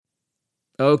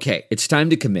Okay, it's time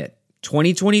to commit.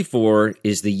 2024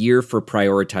 is the year for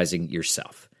prioritizing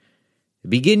yourself.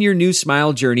 Begin your new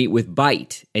smile journey with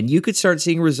Byte, and you could start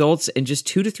seeing results in just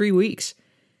 2 to 3 weeks.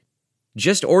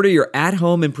 Just order your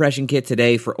at-home impression kit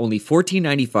today for only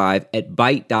 $14.95 at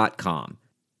Byte.com.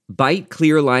 Byte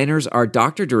clear liners are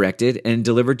doctor-directed and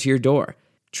delivered to your door.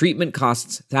 Treatment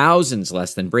costs thousands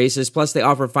less than braces, plus they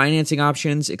offer financing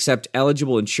options, accept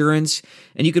eligible insurance,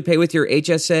 and you could pay with your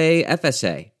HSA,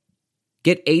 FSA.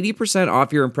 Get 80%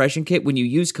 off your impression kit when you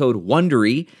use code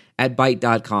WONDERY at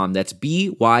Byte.com. That's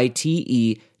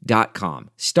BYTE.com.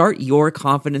 Start your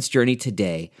confidence journey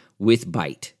today with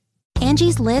Byte.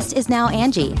 Angie's List is now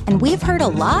Angie, and we've heard a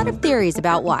lot of theories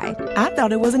about why. I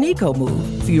thought it was an eco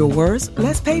move. Fewer words,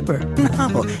 less paper.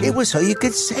 No, it was so you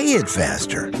could say it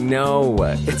faster. No,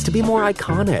 it's to be more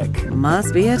iconic.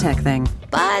 Must be a tech thing.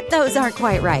 But those aren't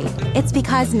quite right. It's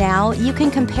because now you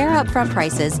can compare upfront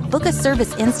prices, book a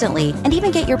service instantly, and even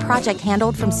get your project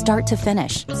handled from start to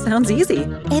finish. Sounds easy.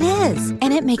 It is,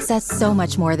 and it makes us so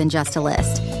much more than just a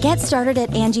list. Get started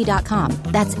at Angie.com.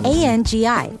 That's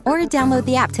ANGI, or download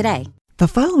the app today. The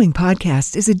following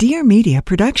podcast is a Dear Media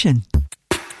production.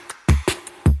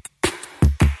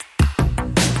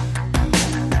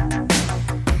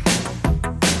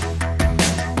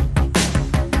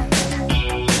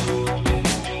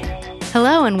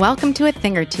 Hello and welcome to A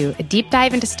Thing or Two, a deep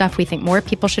dive into stuff we think more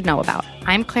people should know about.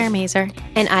 I'm Claire Mazer.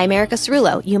 And I'm Erica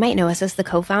Cerullo. You might know us as the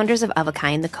co-founders of a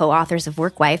Kind, the co-authors of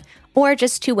Work Wife, or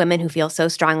just two women who feel so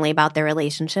strongly about their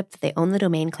relationship that they own the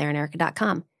domain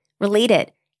claireanderica.com.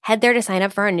 Related. Head there to sign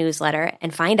up for our newsletter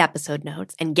and find episode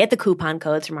notes and get the coupon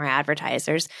codes from our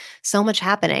advertisers. So much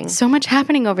happening. So much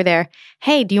happening over there.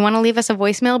 Hey, do you want to leave us a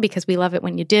voicemail? Because we love it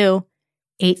when you do.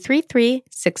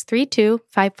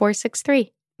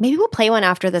 833-632-5463. Maybe we'll play one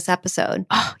after this episode.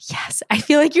 Oh, yes. I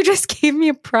feel like you just gave me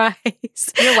a prize.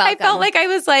 You're welcome. I felt like I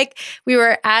was like, we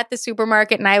were at the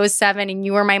supermarket and I was 7 and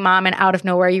you were my mom, and out of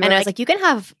nowhere you were and I was like, you can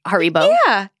have Haribo.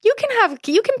 Yeah, you can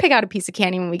pick out a piece of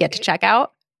candy when we get to checkout.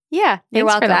 Yeah, you're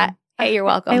thanks welcome. for that. Hey, you're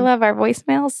welcome. I love our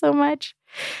voicemails so much.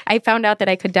 I found out that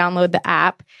I could download the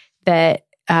app that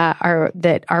our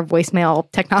voicemail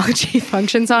technology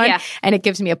functions on, and it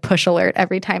gives me a push alert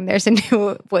every time there's a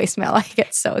new voicemail. I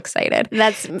get so excited.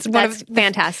 That's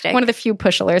fantastic. One of the few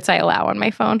push alerts I allow on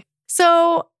my phone.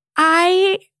 So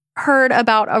I heard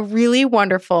about a really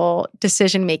wonderful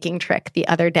decision-making trick the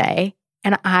other day.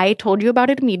 And I told you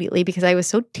about it immediately because I was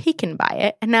so taken by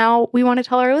it. And now we want to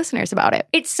tell our listeners about it.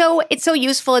 It's so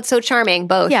useful. It's so charming,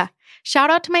 both. Yeah. Shout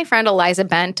out to my friend Eliza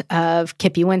Bent of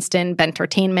Kippy Winston,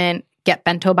 Bentertainment, Get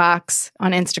Bento Box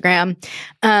on Instagram.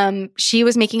 She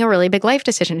was making a really big life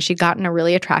decision. She'd gotten a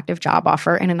really attractive job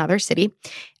offer in another city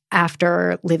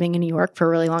after living in New York for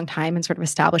a really long time and sort of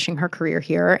establishing her career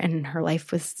here. And her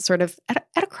life was sort of at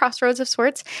a crossroads of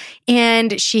sorts.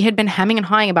 And she had been hemming and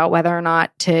hawing about whether or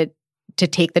not to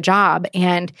take the job.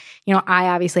 And, you know, I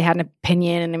obviously had an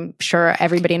opinion, and I'm sure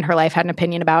everybody in her life had an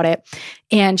opinion about it.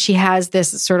 And she has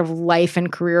this sort of life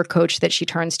and career coach that she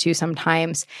turns to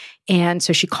sometimes. And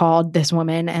so she called this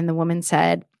woman, and the woman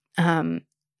said,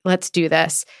 let's do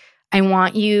this. I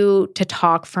want you to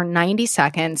talk for 90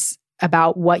 seconds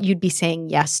about what you'd be saying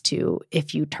yes to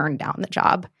if you turned down the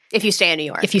job. If you stay in New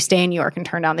York. If you stay in New York and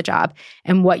turn down the job,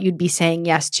 and what you'd be saying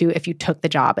yes to if you took the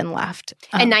job and left.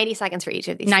 And 90 seconds for each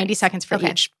of these 90 seconds for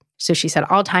each. So she said,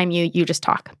 I'll time you, you just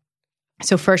talk.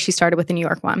 So first she started with the New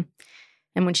York one.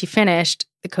 And when she finished,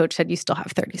 the coach said, you still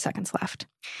have 30 seconds left.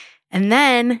 And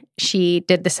then she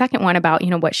did the second one about, you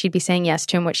know, what she'd be saying yes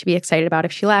to and what she'd be excited about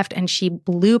if she left. And she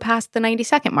blew past the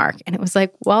 90-second mark. And it was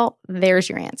like, well, there's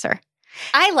your answer.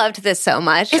 I loved this so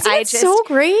much. Isn't it so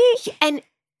great? And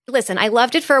listen, I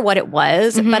loved it for what it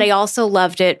was, but I also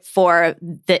loved it for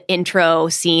the intro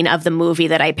scene of the movie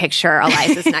that I picture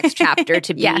Eliza's next chapter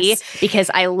to be, because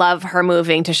I love her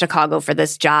moving to Chicago for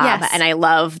this job. And I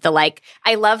love the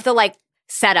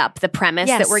setup, the premise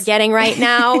that we're getting right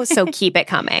now. So keep it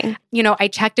coming. You know, I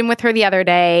checked in with her the other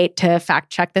day to fact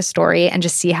check this story and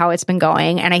just see how it's been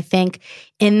going. And I think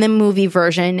in the movie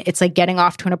version, it's like getting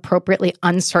off to an appropriately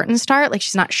uncertain start. Like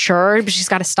she's not sure, but she's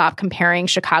got to stop comparing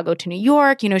Chicago to New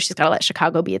York. You know, she's got to let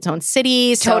Chicago be its own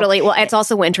city. So. Totally. Well, it's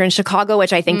also winter in Chicago,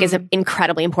 which I think is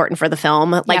incredibly important for the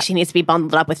film. Like she needs to be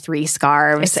bundled up with 3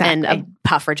 scarves and a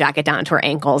puffer jacket down to her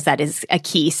ankles. That is a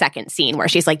key second scene where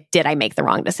she's like, did I make the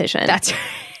wrong decision? That's right.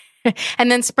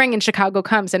 And then spring in Chicago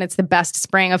comes, and it's the best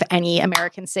spring of any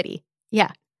American city. Yeah.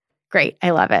 Great.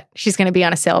 I love it. She's going to be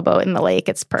on a sailboat in the lake.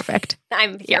 It's perfect.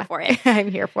 I'm here for it.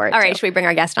 I'm here for it. All right. Should we bring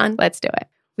our guest on? Let's do it.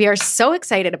 We are so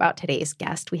excited about today's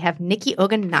guest. We have Nikki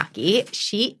Ogunnaike.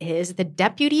 She is the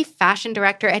Deputy Fashion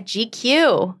Director at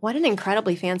GQ. What an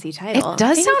incredibly fancy title. It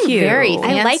does sound very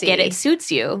fancy. I like it. It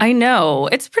suits you. I know.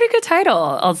 It's a pretty good title,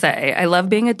 I'll say. I love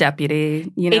being a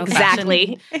deputy. You know,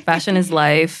 exactly. Fashion is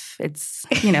life. It's,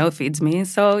 you know, it feeds me.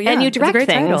 So, yeah. And you direct it's a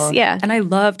great things. Title. Yeah. And I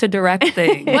love to direct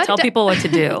things. Tell people what to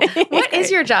do. What is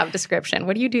your job description?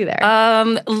 What do you do there?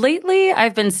 Lately,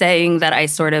 I've been saying that I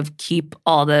sort of keep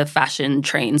all the fashion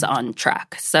trains on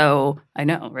track. So I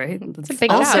know, right? It's a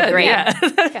big also job. great.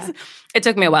 Yeah. It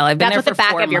took me a while. I've been That's there what the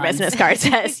back 4 of your months. business card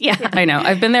says. Yeah. I know.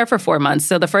 I've been there for 4 months.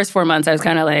 So the first 4 months, I was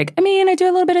kind of like, I mean, I do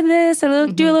a little bit of this, I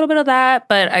do a little bit of that.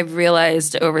 But I've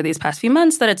realized over these past few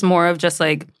months that it's more of just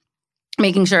like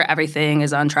making sure everything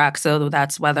is on track. So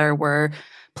that's whether we're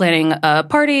planning a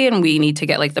party and we need to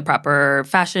get like the proper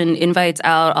fashion invites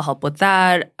out, I'll help with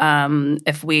that.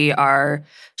 If we are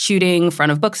shooting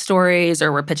front of book stories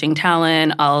or we're pitching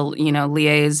talent, I'll,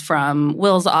 liaise from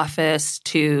Will's office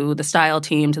to the style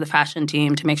team to the fashion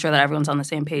team to make sure that everyone's on the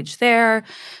same page there.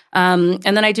 And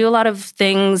then I do a lot of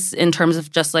things in terms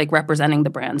of just like representing the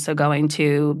brand. So going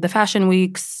to the fashion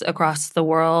weeks across the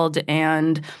world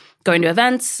and going to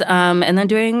events, and then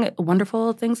doing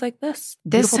wonderful things like this.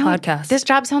 Beautiful podcast. This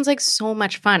job sounds like so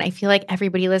much fun. I feel like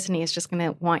everybody listening is just going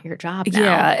to want your job now.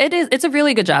 Yeah, it is. It's a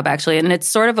really good job, actually. And it's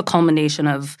sort of a culmination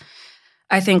of,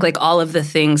 I think, like all of the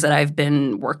things that I've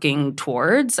been working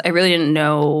towards. I really didn't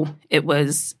know it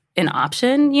was an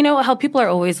option. You know, how people are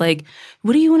always like,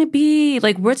 what do you want to be?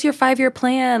 Like, what's your 5-year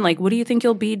plan? Like, what do you think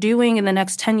you'll be doing in the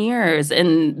next 10 years?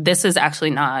 And this is actually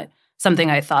not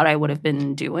something I thought I would have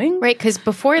been doing. Right, because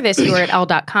before this, you were at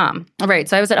Elle.com. Right,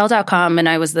 so I was at Elle.com, and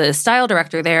I was the style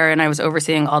director there, and I was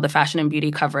overseeing all the fashion and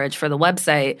beauty coverage for the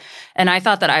website. And I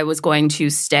thought that I was going to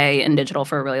stay in digital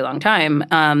for a really long time.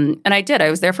 And I did.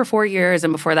 I was there for 4 years,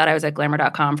 and before that, I was at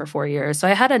Glamour.com for 4 years. So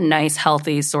I had a nice,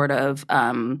 healthy sort of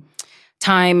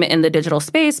time in the digital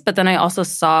space, but then I also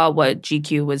saw what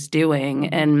GQ was doing,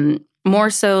 and more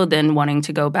so than wanting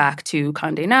to go back to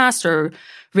Condé Nast or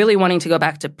really wanting to go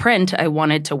back to print, I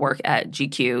wanted to work at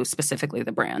GQ, specifically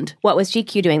the brand. What was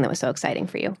GQ doing that was so exciting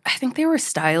for you? I think they were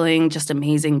styling just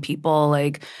amazing people.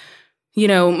 Like,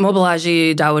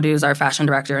 Mobolaji Dawodu is our fashion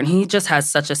director, and he just has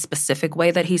such a specific way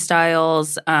that he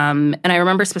styles. And I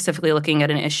remember specifically looking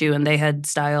at an issue, and they had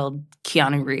styled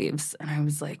Keanu Reeves. And I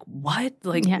was like, what?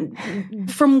 Like,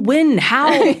 from when?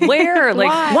 How? Where? Like,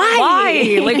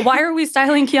 why? Like, why are we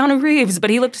styling Keanu Reeves? But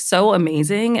he looked so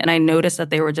amazing. And I noticed that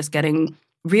they were just getting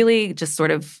really just sort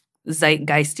of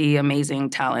zeitgeisty, amazing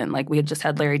talent. Like, we had just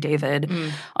had Larry David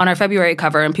on our February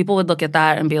cover, and people would look at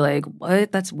that and be like,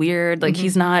 what? That's weird. Like,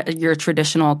 he's not your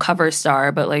traditional cover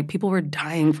star, but like, people were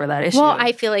dying for that issue. Well,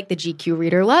 I feel like the GQ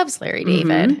reader loves Larry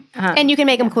David. And you can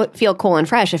make him feel cool and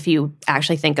fresh if you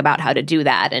actually think about how to do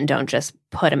that and don't just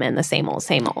put him in the same old,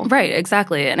 same old. Right,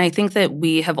 exactly. And I think that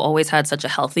we have always had such a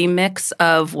healthy mix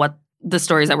of what the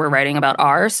stories that we're writing about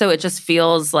are. So it just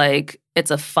feels like it's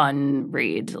a fun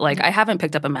read. Like, I haven't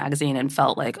picked up a magazine and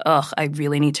felt like, I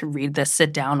really need to read this,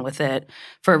 sit down with it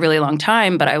for a really long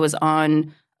time. But I was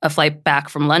on a flight back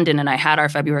from London, and I had our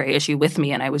February issue with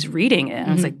me, and I was reading it. And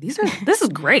I was like, this is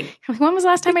great. When was the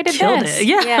last time I did Killed this? it.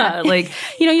 Yeah. Like,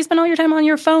 you spend all your time on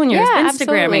your phone, you're Instagramming,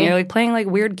 absolutely. you're like playing like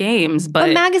weird games.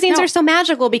 But magazines are so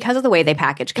magical because of the way they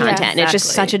package content. Yeah, exactly. It's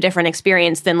just such a different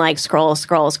experience than like scroll,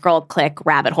 click,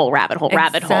 rabbit hole.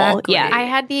 Exactly. Yeah. I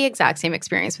had the exact same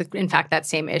experience with, in fact, that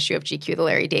same issue of GQ, the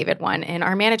Larry David one, in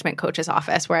our management coach's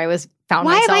office, where I found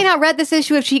Why myself. have I not read this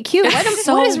issue of GQ?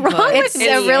 What is wrong with me?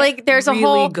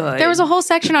 There was a whole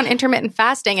section on intermittent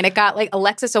fasting, and it got like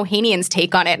Alexis Ohanian's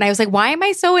take on it, and I was like, why am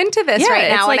I so into this right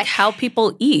now? It's like how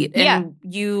people eat, and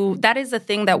that is the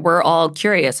thing that we're all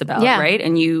curious about, right?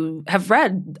 And you have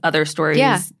read other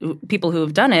stories, people who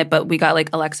have done it, but we got like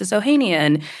Alexis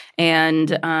Ohanian and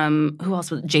who else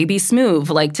was JB Smoove,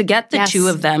 like to get the two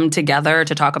of them together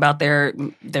to talk about their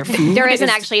food. There isn't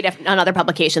actually another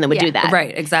publication that would do that,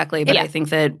 right? Exactly, but I think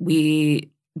that we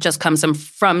just come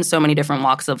from so many different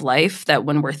walks of life that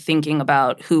when we're thinking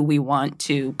about who we want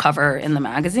to cover in the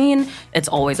magazine, it's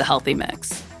always a healthy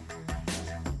mix.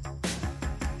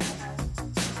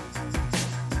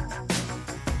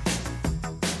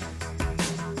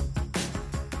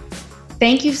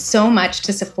 Thank you so much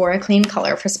to Sephora Clean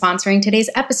Color for sponsoring today's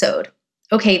episode.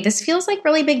 Okay, this feels like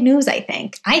really big news, I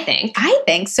think. I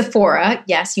think Sephora,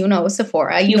 yes, you know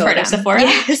Sephora. You've heard of Sephora?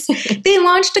 Yes. They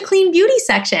launched a clean beauty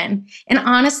section. And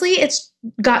honestly, it's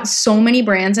got so many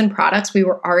brands and products we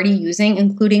were already using,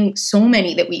 including so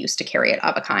many that we used to carry at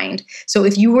Of a Kind. So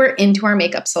if you were into our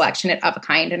makeup selection at Of a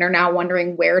Kind and are now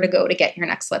wondering where to go to get your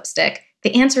next lipstick,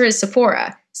 The answer is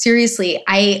Sephora. Seriously,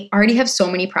 I already have so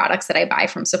many products that I buy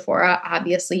from Sephora.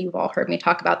 Obviously, you've all heard me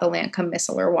talk about the Lancome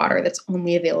micellar water that's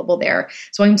only available there.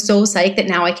 So I'm so psyched that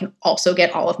now I can also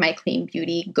get all of my clean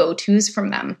beauty go-tos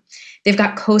from them. They've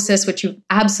got Kosas, which you've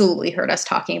absolutely heard us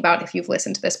talking about if you've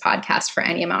listened to this podcast for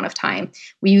any amount of time.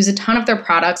 We use a ton of their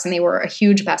products, and they were a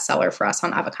huge bestseller for us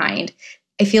on Of a Kind.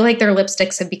 I feel like their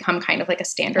lipsticks have become kind of like a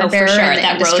standard bearer for sure. in the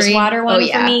That industry. rose water one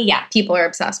for me, yeah. People are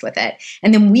obsessed with it.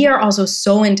 And then we are also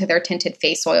so into their tinted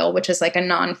face oil, which is like a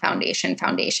non-foundation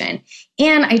foundation.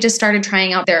 And I just started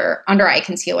trying out their under eye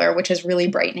concealer, which is really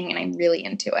brightening, and I'm really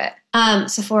into it.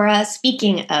 Sephora,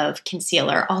 speaking of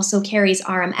concealer, also carries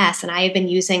RMS, and I have been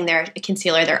using their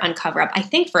concealer, their Uncover Up, I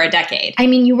think for a decade. I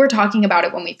mean, you were talking about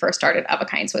it when we first started Of a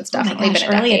Kind, so it's definitely been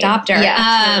a early decade. adopter.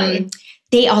 Yeah, totally.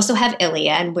 They also have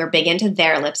Ilia, and we're big into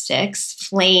their lipsticks.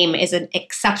 Flame is an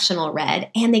exceptional red,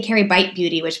 and they carry Bite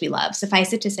Beauty, which we love.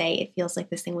 Suffice it to say, it feels like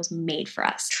this thing was made for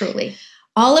us. Truly.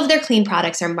 All of their clean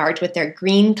products are marked with their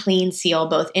green clean seal,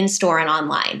 both in-store and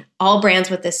online. All brands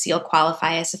with this seal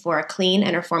qualify as Sephora Clean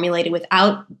and are formulated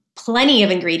without plenty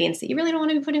of ingredients that you really don't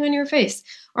want to be putting on your face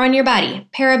or on your body.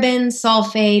 Parabens,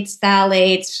 sulfates,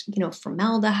 phthalates,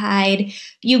 formaldehyde.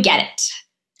 You get it.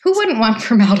 Who wouldn't want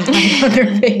formaldehyde on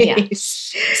their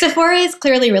face? Yeah. Sephora is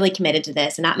clearly really committed to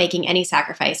this and not making any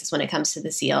sacrifices when it comes to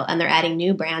the seal, and they're adding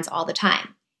new brands all the time.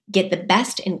 Get the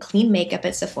best in clean makeup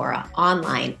at Sephora,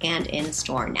 online and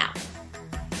in-store now.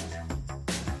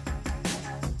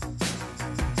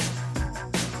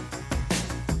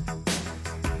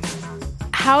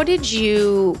 How did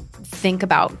you think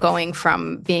about going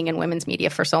from being in women's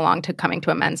media for so long to coming to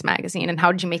a men's magazine? And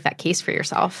how did you make that case for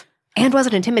yourself? And was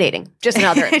it intimidating? Just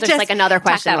another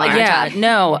question.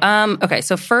 Okay.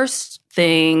 So first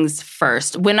things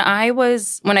first. When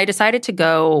I decided to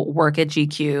go work at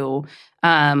GQ,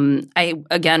 I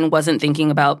again wasn't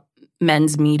thinking about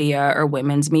men's media or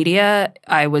women's media.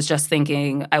 I was just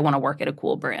thinking I want to work at a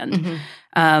cool brand.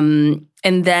 Mm-hmm.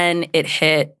 And then it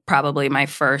hit probably my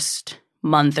first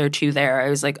month or two there.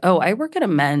 I was like, oh, I work at a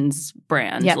men's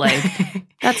brand. Yep. Like,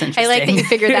 that's interesting. I like that you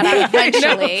figured that out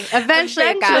eventually. Eventually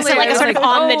it got so like a sort of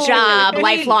on-the-job,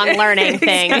 lifelong learning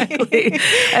thing. Exactly.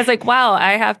 I was like, wow,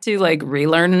 I have to like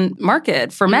relearn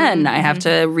market for men. Mm-hmm. I have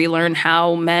to relearn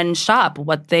how men shop,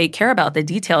 what they care about, the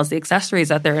details, the accessories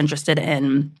that they're interested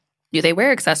in. Do they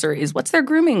wear accessories? What's their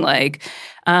grooming like?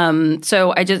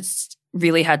 So I just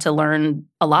really had to learn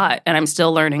a lot, and I'm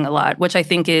still learning a lot, which I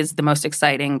think is the most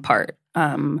exciting part.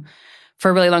 For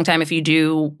a really long time, if you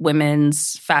do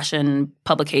women's fashion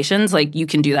publications, like you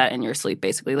can do that in your sleep,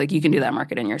 basically. Like you can do that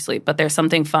market in your sleep. But there's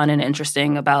something fun and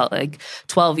interesting about like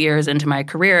 12 years into my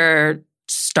career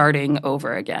starting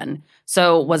over again.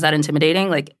 So was that intimidating?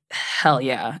 Like, hell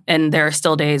yeah. And there are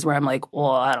still days where I'm like,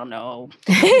 well, I don't know.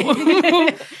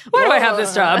 Why do I have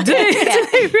this job? Did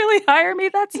they really hire me?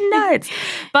 That's nuts.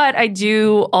 But I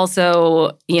do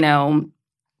also,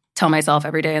 tell myself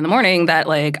every day in the morning that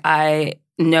like I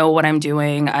know what I'm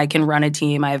doing. I can run a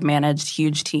team. I've managed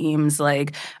huge teams.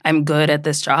 Like I'm good at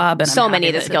this job. And so many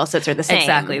of the skill sets are the same.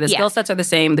 Exactly. The skill sets are the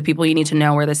same. The people you need to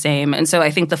know are the same. And so I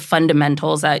think the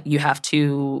fundamentals that you have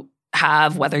to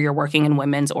have, whether you're working in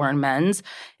women's or in men's,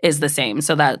 is the same.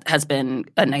 So that has been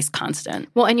a nice constant.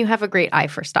 Well, and you have a great eye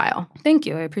for style. Thank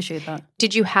you. I appreciate that.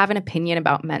 Did you have an opinion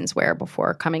about menswear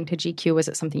before coming to GQ? Was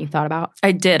it something you thought about?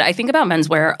 I did. I think about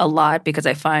menswear a lot because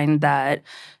I find that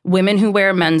women who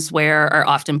wear menswear are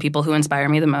often people who inspire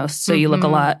me the most. So you look a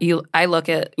lot. I look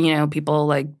at, people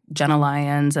like Jenna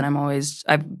Lyons, and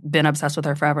I've been obsessed with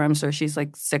her forever. I'm sure she's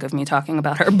like sick of me talking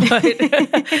about her, but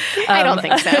I don't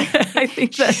think so. I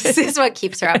think this is what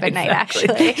keeps her up at night,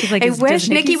 actually. She's like, I wish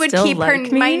Nikki would keep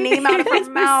my name out of her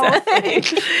mouth.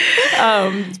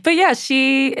 But yeah,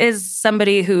 she is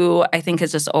somebody who I think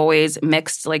has just always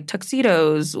mixed like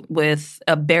tuxedos with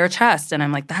a bare chest. And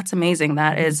I'm like, that's amazing.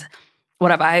 That is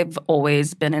what I've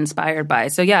always been inspired by.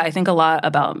 So yeah, I think a lot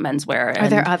about menswear. Are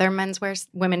there other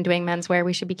women doing menswear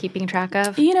we should be keeping track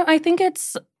of? I think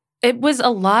it was a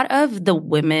lot of the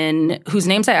women whose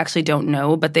names I actually don't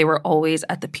know, but they were always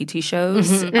at the PT shows.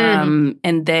 Mm-hmm.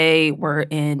 And they were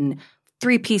in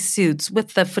 3-piece suits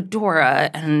with the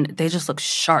fedora, and they just look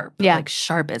sharp, like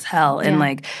sharp as hell. And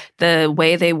like the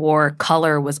way they wore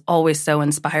color was always so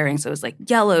inspiring. So it was like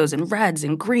yellows and reds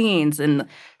and greens, and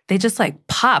they just like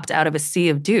popped out of a sea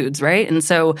of dudes, right? And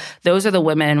so those are the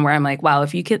women where I'm like, wow,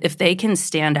 if they can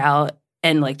stand out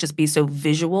and like just be so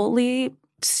visually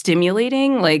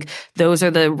stimulating, like those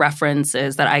are the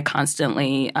references that I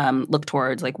constantly look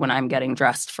towards, like when I'm getting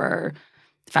dressed for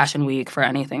Fashion Week, for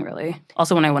anything really.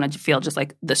 Also when I want to feel just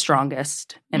like the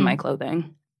strongest in my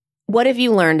clothing. What have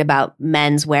you learned about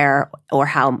menswear or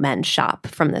how men shop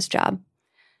from this job?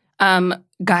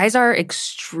 Guys are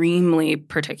extremely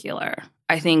particular.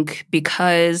 I think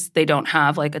because they don't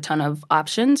have like a ton of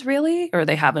options really, or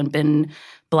they haven't been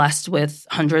blessed with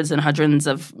hundreds and hundreds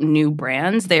of new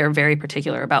brands, they are very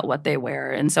particular about what they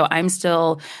wear. And so I'm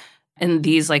still, in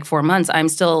these like 4 months, I'm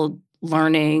still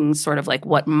learning sort of like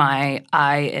what my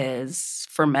eye is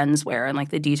for menswear and like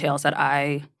the details that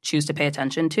I choose to pay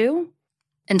attention to.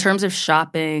 In terms of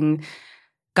shopping,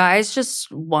 guys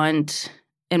just want,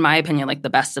 in my opinion, like the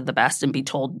best of the best and be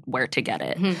told where to get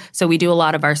it. Mm-hmm. So we do a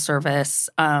lot of our service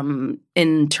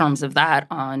in terms of that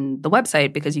on the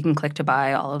website because you can click to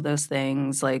buy all of those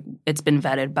things. Like it's been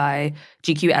vetted by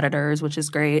GQ editors, which is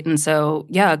great. And so,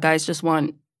 yeah, guys just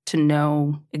want to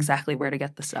know exactly where to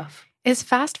get the stuff. Is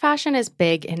fast fashion as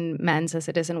big in men's as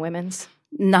it is in women's?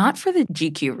 Not for the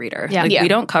GQ reader. Yeah. We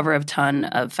don't cover a ton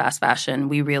of fast fashion.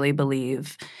 We really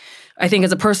believe, I think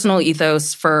as a personal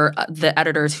ethos for the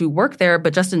editors who work there,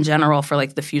 but just in general for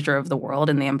like the future of the world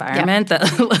and the environment that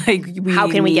like how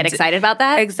can we get excited about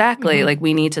that? Exactly. Mm-hmm. Like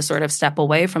we need to sort of step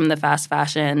away from the fast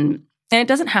fashion. And it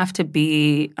doesn't have to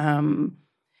be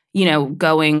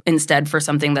going instead for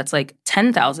something that's like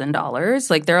 $10,000.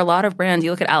 Like there are a lot of brands.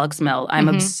 You look at Alex Mill. I'm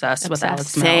obsessed with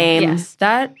Alex Mill. Same. Yes.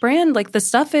 That brand, like the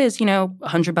stuff is,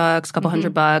 $100, couple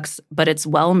 $100, but it's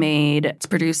well made. It's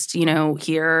produced,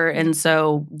 here. And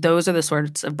so those are the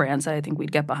sorts of brands that I think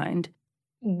we'd get behind.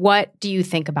 What do you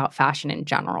think about fashion in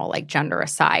general, like gender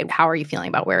aside? How are you feeling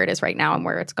about where it is right now and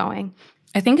where it's going?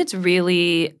 I think it's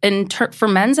really, for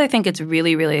men's, I think it's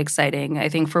really, really exciting. I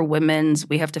think for women's,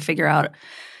 we have to figure out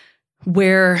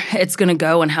where it's going to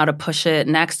go and how to push it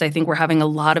next. I think we're having a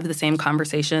lot of the same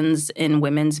conversations in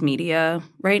women's media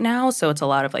right now. So it's a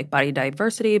lot of like body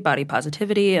diversity, body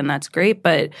positivity, and that's great.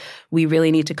 But we really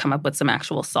need to come up with some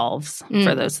actual solves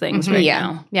for those things right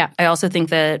now. Yeah. I also think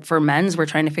that for men's, we're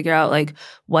trying to figure out like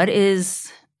what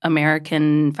is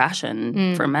American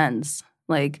fashion for men's?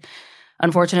 Like,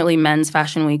 unfortunately, Men's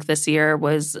Fashion Week this year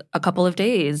was a couple of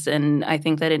days, and I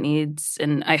think that it needs,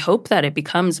 and I hope that it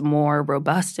becomes more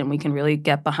robust and we can really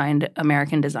get behind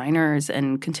American designers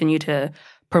and continue to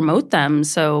promote them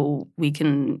so we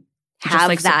can have just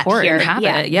like that support here. and have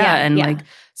it. And like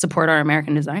support our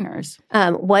American designers.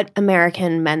 What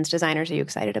American men's designers are you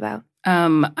excited about?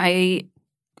 I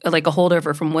like a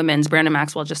holdover from women's. Brandon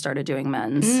Maxwell just started doing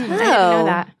men's. I didn't know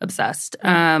that. Obsessed.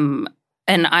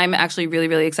 And I'm actually really,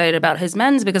 really excited about his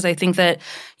men's because I think that,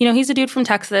 he's a dude from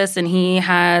Texas and he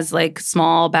has like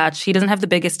small batch. He doesn't have the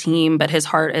biggest team, but his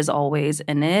heart is always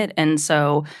in it. And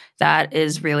so that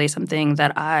is really something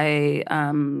that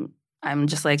I'm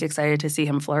just like excited to see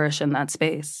him flourish in that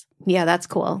space. Yeah, that's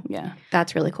cool. Yeah.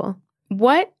 That's really cool.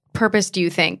 What purpose do you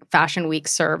think Fashion Week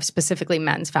serves, specifically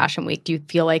Men's Fashion Week? Do you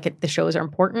feel like the shows are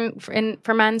important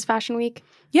for Men's Fashion Week?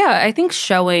 Yeah, I think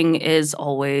showing is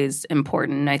always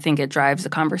important. I think it drives the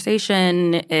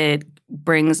conversation. It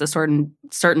brings a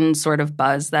certain sort of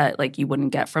buzz that like you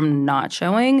wouldn't get from not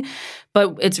showing.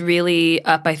 But it's really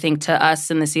up, I think, to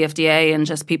us in the CFDA and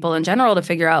just people in general to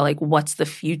figure out like what's the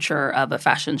future of a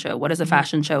fashion show? What does a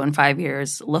fashion show in 5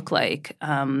 years look like?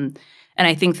 And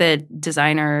I think that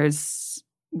designers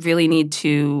really need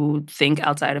to think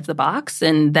outside of the box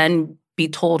and then be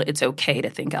told it's okay to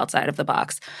think outside of the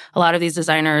box. A lot of these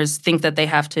designers think that they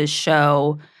have to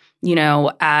show,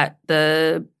 at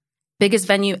the biggest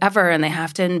venue ever and they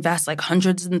have to invest like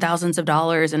hundreds and thousands of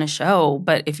dollars in a show.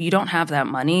 But if you don't have that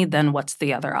money, then what's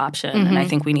the other option? And I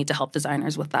think we need to help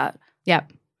designers with that.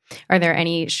 Yep. Are there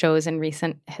any shows in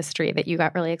recent history that you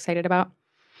got really excited about?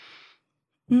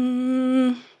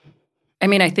 I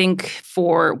mean, I think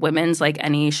for women's, like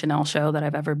any Chanel show that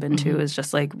I've ever been to is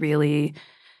just like really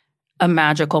a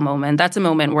magical moment. That's a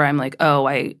moment where I'm like, oh,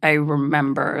 I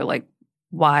remember like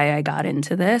why I got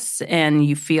into this. And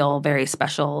you feel very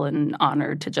special and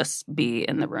honored to just be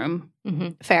in the room.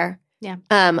 Fair. Yeah.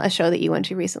 A show that you went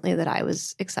to recently that I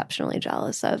was exceptionally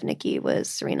jealous of, Nikki, was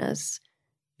Serena's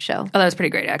show. Oh, that was pretty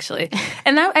great, actually.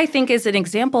 And that, I think, is an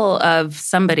example of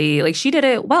somebody, like, she did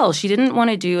it well. She didn't want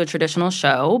to do a traditional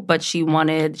show, but she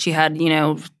had,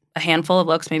 a handful of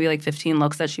looks, maybe like 15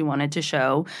 looks that she wanted to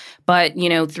show. But,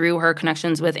 through her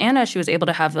connections with Anna, she was able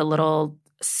to have a little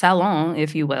salon,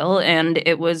 if you will. And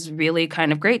it was really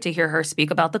kind of great to hear her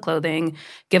speak about the clothing,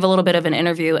 give a little bit of an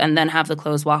interview, and then have the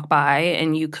clothes walk by.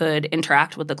 And you could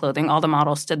interact with the clothing. All the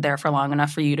models stood there for long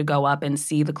enough for you to go up and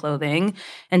see the clothing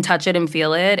and touch it and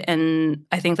feel it. And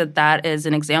I think that that is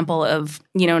an example of,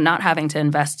 not having to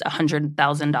invest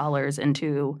 $100,000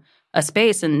 into a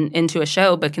space and into a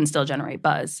show, but can still generate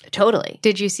buzz. Totally.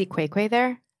 Did you see Quay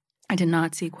there? I did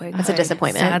not see Quay. That's a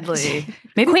disappointment. Sadly.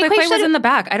 Maybe Quay was in the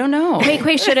back. I don't know.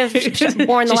 Quay should have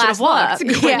worn the last look.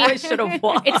 Quay should have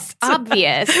walked. It's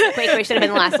obvious. Quay should have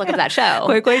been the last look of that show.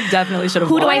 Quay definitely should have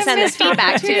Who walked. do I send this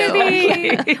feedback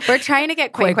to? We're trying to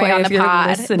get Quay on the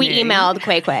pod. We emailed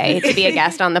Quay to be a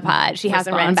guest on the pod. She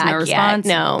hasn't written back yet.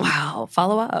 No. Wow.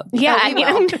 Follow up. Yeah,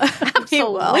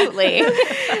 absolutely.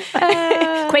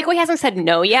 Quay hasn't said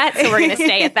no yet, so we're going to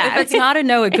stay at that. If it's not a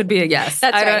no, it could be a yes.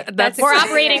 That's right. We're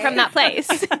operating from that place.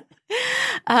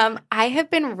 I have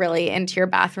been really into your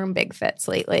bathroom big fits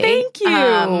lately. Thank you.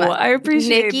 I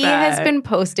appreciate Nikki that. has been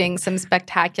posting some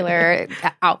spectacular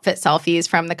outfit selfies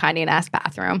from the Condé Nast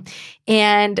bathroom.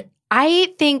 And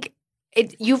I think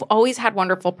you've always had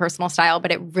wonderful personal style,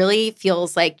 but it really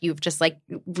feels like you've just like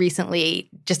recently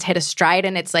just hit a stride,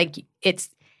 and it's like it's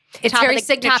very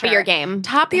signature. Top of your game.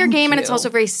 Top of your game, you. and it's also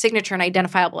very signature and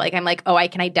identifiable. Like I'm like, oh, I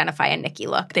can identify a Nikki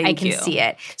look. I can see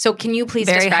it. So can you please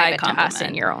describe it to us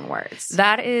in your own words?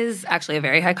 That is actually a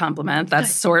very high compliment.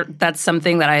 That's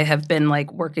something that I have been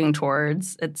like working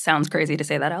towards. It sounds crazy to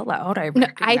say that out loud. I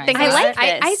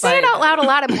say it out loud a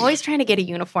lot. I'm always trying to get a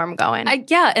uniform going.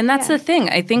 And that's the thing.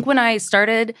 I think when I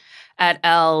started at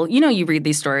Elle, you read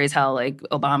these stories how like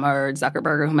Obama or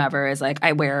Zuckerberg or whomever is like,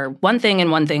 I wear one thing and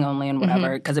one thing only and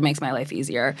whatever because it makes my life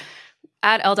easier.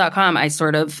 At Elle.com, I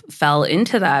sort of fell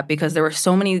into that because there were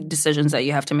so many decisions that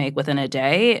you have to make within a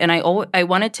day. And I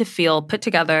wanted to feel put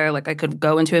together, like I could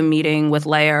go into a meeting with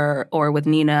Leia or with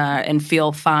Nina and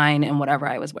feel fine in whatever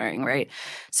I was wearing, right?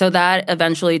 So that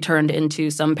eventually turned into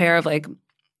some pair of like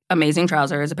amazing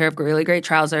trousers, a pair of really great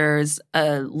trousers,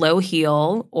 a low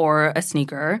heel or a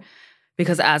sneaker.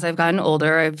 Because as I've gotten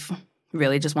older, I've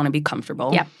really just want to be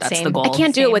comfortable. Yeah, that's the goal. I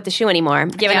can't do it with the shoe anymore. I'm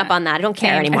giving up on that. I don't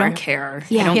care anymore. I don't care.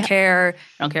 I don't care.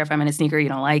 I don't care if I'm in a sneaker. You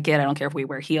don't like it. I don't care if we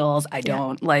wear heels. I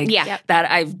don't like that.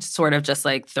 I've sort of just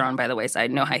like thrown by the wayside.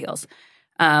 No high heels.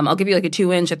 I'll give you like a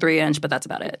 2-inch, a 3-inch, but that's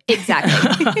about it.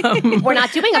 Exactly. We're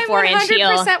not doing a 4-inch heel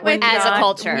as a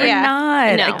culture. We're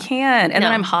not. No. I can't. And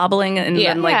then I'm hobbling and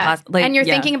then like and you're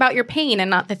thinking about your pain and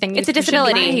not the thing. It's a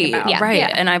disability. Right.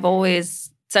 Yeah. And I've always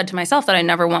said to myself that I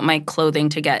never want my clothing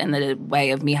to get in the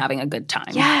way of me having a good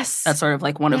time. Yes. That's sort of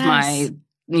like one of my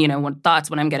thoughts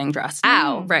when I'm getting dressed.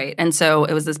 Ow. Right. And so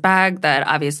it was this bag that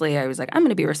obviously I was like, I'm going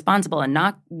to be responsible and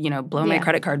not, blow my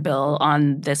credit card bill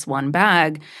on this one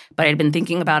bag. But I'd been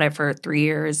thinking about it for 3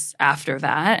 years after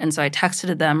that. And so I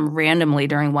texted them randomly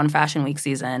during one fashion week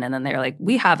season. And then they were like,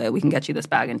 we have it. We can get you this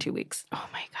bag in 2 weeks. Oh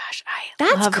my gosh.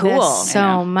 That's love cool. This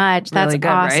so much. That's really good,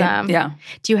 awesome. Right? Yeah.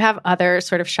 Do you have other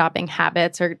sort of shopping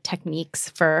habits or techniques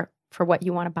for what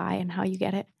you want to buy and how you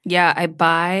get it? Yeah. I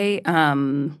buy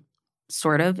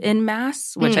sort of en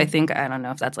masse, which I think, I don't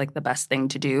know if that's like the best thing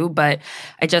to do, but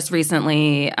I just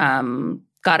recently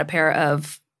got a pair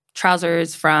of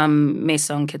trousers from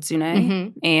Maison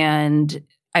Kitsune and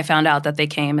I found out that they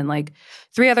came in like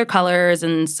 3 other colors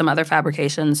and some other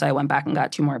fabrications. So I went back and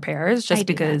got 2 more pairs just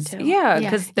because,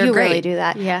 because they're you great. really do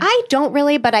that. Yeah. I don't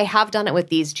really, but I have done it with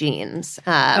these jeans.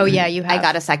 You have. I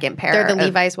got a second pair. They're the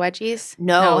Levi's wedgies?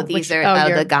 No, these are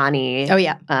the Ghani. Oh,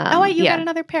 yeah. You got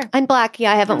another pair. I'm black.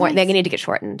 Yeah, I haven't worn. They need to get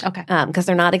shortened. Okay. Because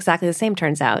they're not exactly the same,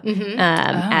 turns out,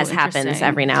 as happens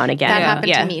every now and again. That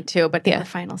happened to me too, but they were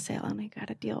final sale and I got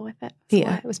to deal with it. So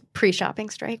it was pre-shopping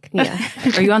strike. Yeah.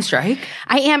 Are you on strike?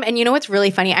 I am. And you know what's really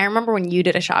funny? I remember when you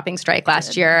did a shopping strike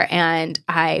last year and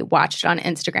I watched it on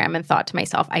Instagram and thought to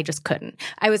myself, I just couldn't.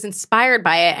 I was inspired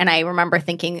by it. And I remember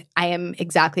thinking, I am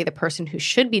exactly the person who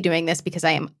should be doing this because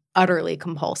I am utterly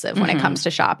compulsive when it comes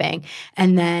to shopping.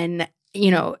 And then,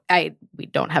 we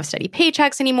don't have steady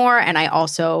paychecks anymore. And I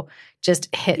also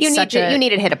just hit you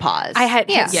needed to hit a pause. I had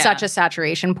hit such a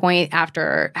saturation point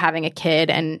after having a kid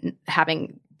and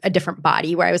having a different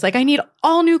body where I was like, I need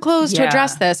all new clothes to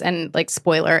address this. And like,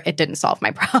 spoiler, it didn't solve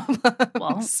my problem.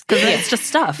 Well, because it's just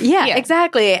stuff. Yeah,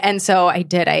 exactly. And so I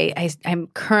did. I'm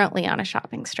currently on a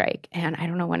shopping strike and I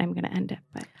don't know when I'm going to end it.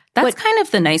 But that's kind of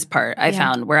the nice part I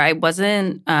found where I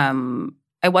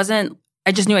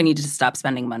just knew I needed to stop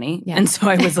spending money. Yeah. And so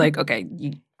I was like, okay,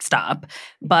 you stop.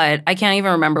 But I can't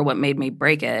even remember what made me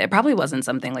break it. It probably wasn't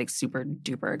something like super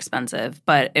duper expensive,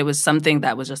 but it was something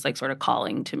that was just like sort of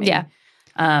calling to me. Yeah.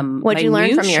 What'd you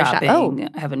learn from your shopping?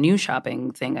 I have a new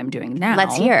shopping thing I'm doing now.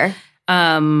 Let's hear.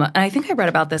 And I think I read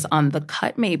about this on The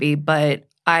Cut maybe, but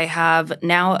I have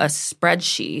now a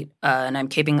spreadsheet and I'm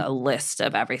keeping a list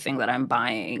of everything that I'm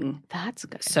buying. That's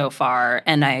good. So far.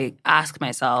 And I ask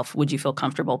myself, would you feel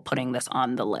comfortable putting this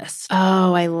on the list?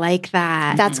 Oh, I like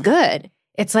that. That's good.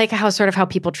 It's like how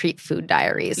people treat food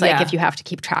diaries. Like if you have to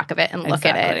keep track of it and look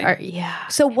at it.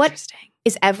 So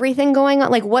is everything going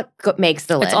on? Like, what makes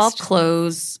the list? It's all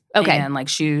clothes and like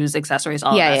shoes, accessories,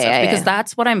 all of that stuff. Because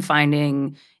that's what I'm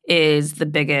finding is the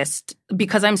biggest,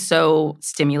 because I'm so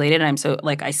stimulated and I'm so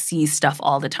like, I see stuff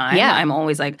all the time. Yeah. I'm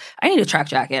always like, I need a track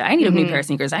jacket. I need a new pair of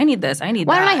sneakers. I need this. I need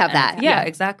Why that. Why don't I have that? Yeah,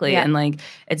 exactly. Yeah. And like,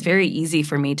 it's very easy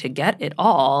for me to get it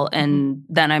all. And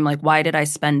then I'm like, why did I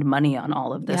spend money on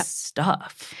all of this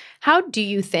stuff? How do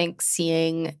you think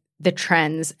seeing the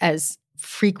trends as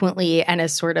frequently and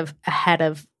as sort of ahead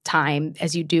of time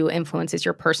as you do influences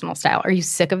your personal style? Are you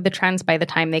sick of the trends by the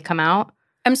time they come out?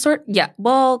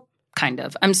 Kind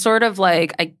of. I'm sort of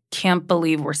like, I can't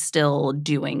believe we're still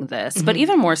doing this. But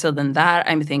even more so than that,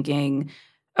 I'm thinking,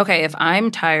 okay, if I'm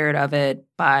tired of it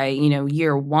by,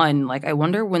 year one, like I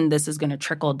wonder when this is going to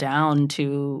trickle down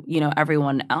to,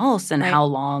 everyone else and how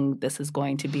long this is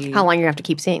going to be. How long you have to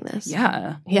keep seeing this.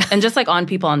 Yeah. And just like on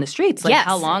people on the streets, like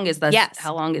how long is this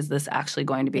how long is this actually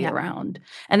going to be around?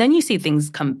 And then you see things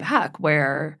come back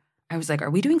where I was like, are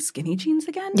we doing skinny jeans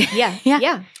again?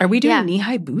 Yeah. Are we doing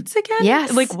knee-high boots again?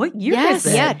 Yes. Like, what year is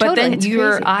it? Yeah, but totally. then it's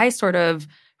your crazy. eye sort of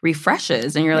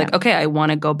refreshes and you're like, okay, I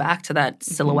want to go back to that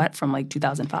silhouette from like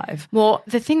 2005. Well,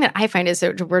 the thing that I find is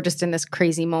that we're just in this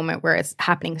crazy moment where it's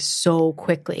happening so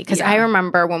quickly. Because I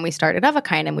remember when we started Of a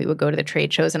Kind and we would go to the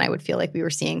trade shows and I would feel like we were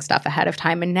seeing stuff ahead of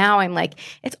time. And now I'm like,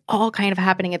 it's all kind of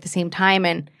happening at the same time.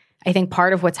 And I think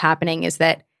part of what's happening is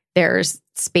that there's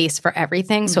space for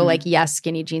everything. So like, yes,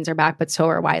 skinny jeans are back, but so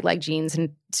are wide leg jeans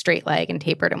and straight leg and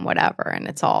tapered and whatever. And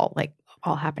it's all like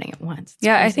all happening at once. It's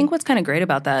crazy. I think what's kind of great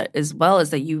about that as well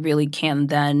is that you really can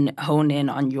then hone in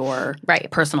on your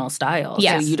personal style.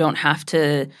 Yes. So you don't have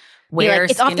to wear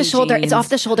it's off the shoulder. Jeans. It's off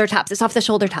the shoulder tops. It's off the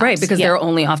shoulder tops. Right, because there are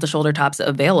only off the shoulder tops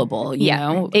available, you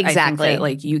know? Exactly. I think that,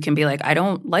 like, you can be like, I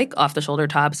don't like off the shoulder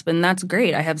tops, but that's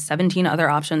great. I have 17 other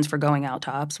options for going out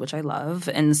tops, which I love.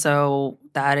 And so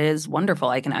that is wonderful.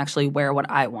 I can actually wear what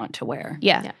I want to wear.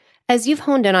 Yeah. As you've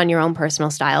honed in on your own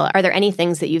personal style, are there any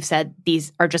things that you've said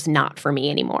these are just not for me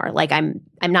anymore? Like I'm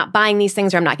not buying these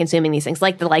things or I'm not consuming these things,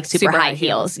 like the super high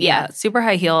heels. Yeah, super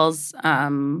high heels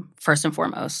first and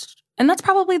foremost. And that's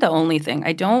probably the only thing.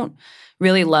 I don't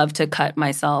really love to cut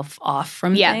myself off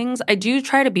from things. I do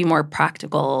try to be more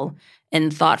practical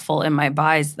and thoughtful in my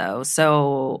buys, though.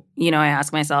 So, I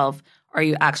ask myself, are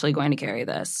you actually going to carry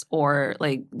this? Or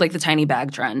like the tiny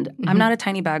bag trend. I'm not a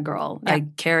tiny bag girl. Yeah. I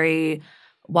carry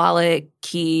wallet,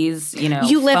 keys,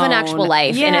 you live an actual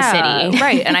life in a city.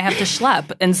 Right. And I have to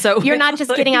schlep. And so you're not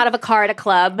just getting out of a car at a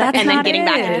club and then getting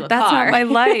back into a car. That's not my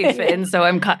life. And so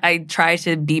I try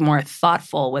to be more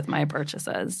thoughtful with my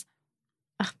purchases.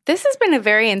 This has been a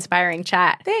very inspiring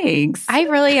chat. Thanks. I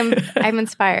really am. I'm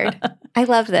inspired. I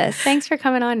love this. Thanks for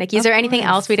coming on, Nikki. Is there anything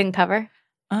else we didn't cover?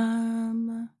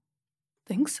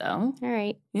 Think so. All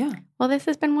right. Yeah. Well, this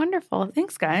has been wonderful.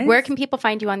 Thanks, guys. Where can people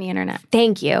find you on the internet?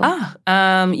 Thank you.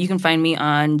 You can find me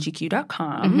on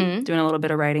GQ.com, doing a little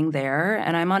bit of writing there.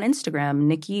 And I'm on Instagram,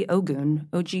 Nikki Ogun,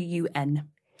 Ogun.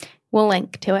 We'll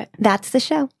link to it. That's the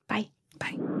show. Bye.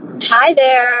 Bye. Hi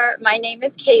there. My name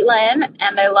is Caitlin,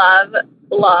 and I love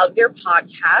your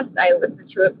podcast. I listen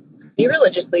to it pretty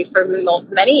religiously for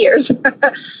many years.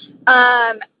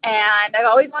 And I've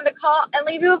always wanted to call and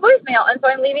leave you a voicemail. And so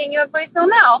I'm leaving you a voicemail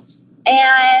now.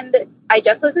 And I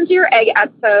just listened to your egg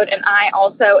episode, and I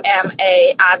also am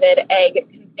a avid egg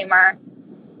consumer.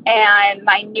 And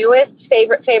my newest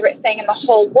favorite thing in the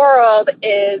whole world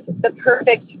is the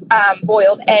perfect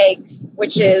boiled eggs,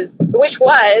 which was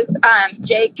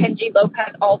Jay Kenji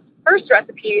Lopez-Alt's first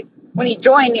recipe when he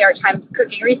joined New York Times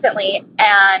Cooking recently.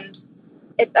 And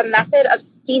it's a method of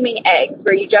steaming eggs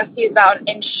where you just use about an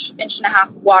inch and a half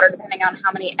of water, depending on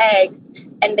how many eggs,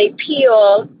 and they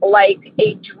peel like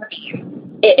a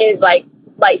dream. It is like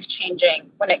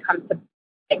life-changing when it comes to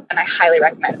eggs, and I highly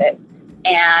recommend it.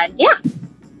 And yeah,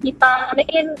 keep on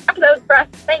making episodes for us.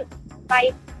 Thanks.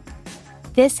 Bye.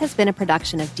 This has been a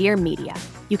production of Dear Media.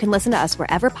 You can listen to us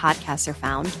wherever podcasts are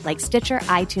found, like Stitcher,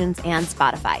 iTunes, and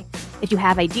Spotify. If you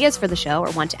have ideas for the show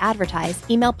or want to advertise,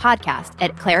 email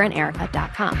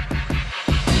podcast@claireanderica.com.